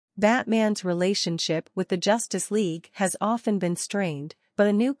Batman's relationship with the Justice League has often been strained, but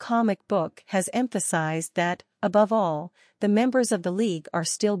a new comic book has emphasized that, above all, the members of the League are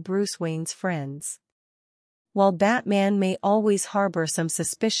still Bruce Wayne's friends. While Batman may always harbor some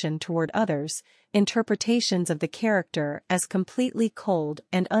suspicion toward others, interpretations of the character as completely cold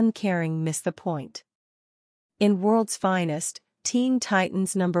and uncaring miss the point. In World's Finest, Teen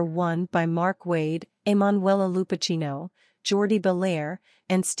Titans #1 by Mark Waid, Emanuela Lupacchino, Jordi Belair,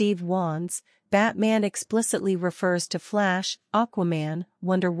 and Steve Wands, Batman explicitly refers to Flash, Aquaman,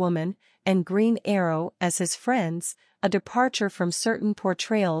 Wonder Woman, and Green Arrow as his friends, a departure from certain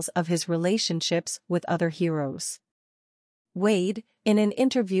portrayals of his relationships with other heroes. Waid, in an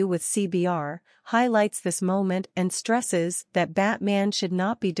interview with CBR, highlights this moment and stresses that Batman should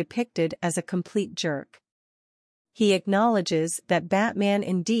not be depicted as a complete jerk. He acknowledges that Batman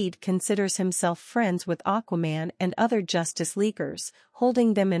indeed considers himself friends with Aquaman and other Justice Leaguers,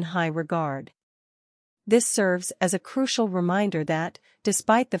 holding them in high regard. This serves as a crucial reminder that,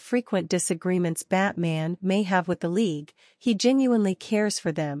 despite the frequent disagreements Batman may have with the League, he genuinely cares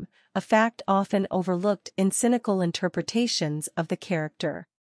for them, a fact often overlooked in cynical interpretations of the character.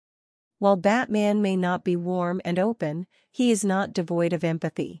 While Batman may not be warm and open, he is not devoid of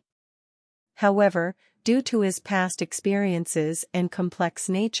empathy. However, due to his past experiences and complex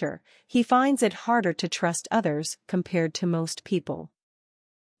nature, he finds it harder to trust others compared to most people.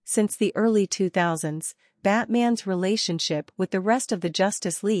 Since the early 2000s, Batman's relationship with the rest of the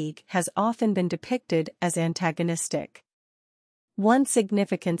Justice League has often been depicted as antagonistic. One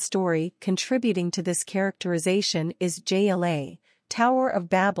significant story contributing to this characterization is JLA, Tower of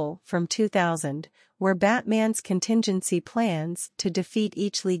Babel from 2000, where Batman's contingency plans to defeat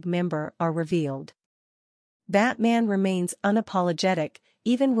each League member are revealed. Batman remains unapologetic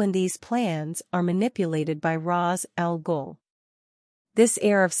even when these plans are manipulated by Ra's al Ghul. This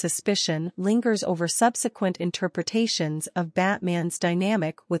air of suspicion lingers over subsequent interpretations of Batman's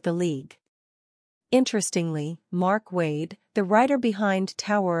dynamic with the League. Interestingly, Mark Waid, the writer behind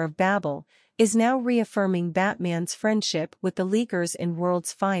Tower of Babel, is now reaffirming Batman's friendship with the Leaguers in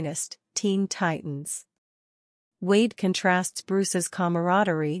World's Finest, Teen Titans. Waid contrasts Bruce's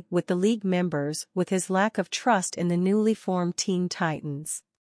camaraderie with the League members with his lack of trust in the newly formed Teen Titans.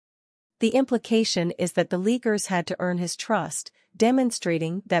 The implication is that the Leaguers had to earn his trust,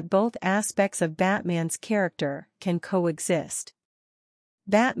 demonstrating that both aspects of Batman's character can coexist.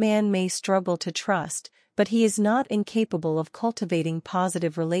 Batman may struggle to trust, but he is not incapable of cultivating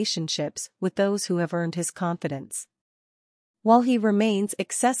positive relationships with those who have earned his confidence. While he remains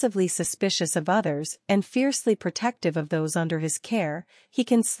excessively suspicious of others and fiercely protective of those under his care, he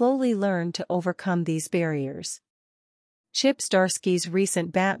can slowly learn to overcome these barriers. Chip Zdarsky's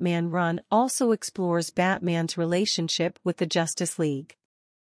recent Batman run also explores Batman's relationship with the Justice League.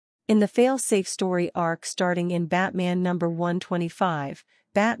 In the Failsafe story arc starting in Batman #125,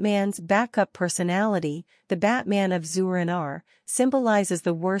 Batman's backup personality, the Batman of Zur-En-Arrh, symbolizes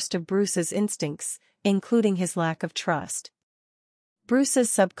the worst of Bruce's instincts, including his lack of trust. Bruce's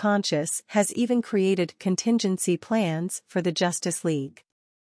subconscious has even created contingency plans for the Justice League.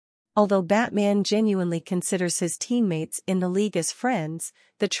 Although Batman genuinely considers his teammates in the League as friends,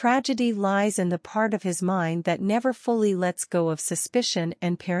 the tragedy lies in the part of his mind that never fully lets go of suspicion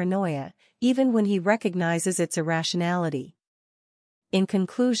and paranoia, even when he recognizes its irrationality. In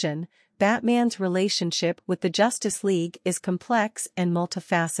conclusion, Batman's relationship with the Justice League is complex and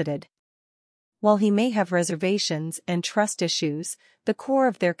multifaceted. While he may have reservations and trust issues, the core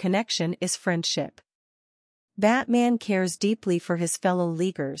of their connection is friendship. Batman cares deeply for his fellow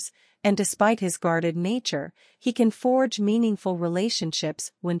Leaguers, and despite his guarded nature, he can forge meaningful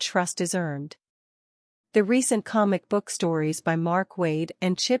relationships when trust is earned. The recent comic book stories by Mark Waid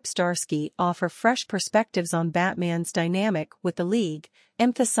and Chip Zdarsky offer fresh perspectives on Batman's dynamic with the League,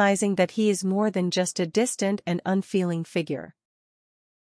 emphasizing that he is more than just a distant and unfeeling figure.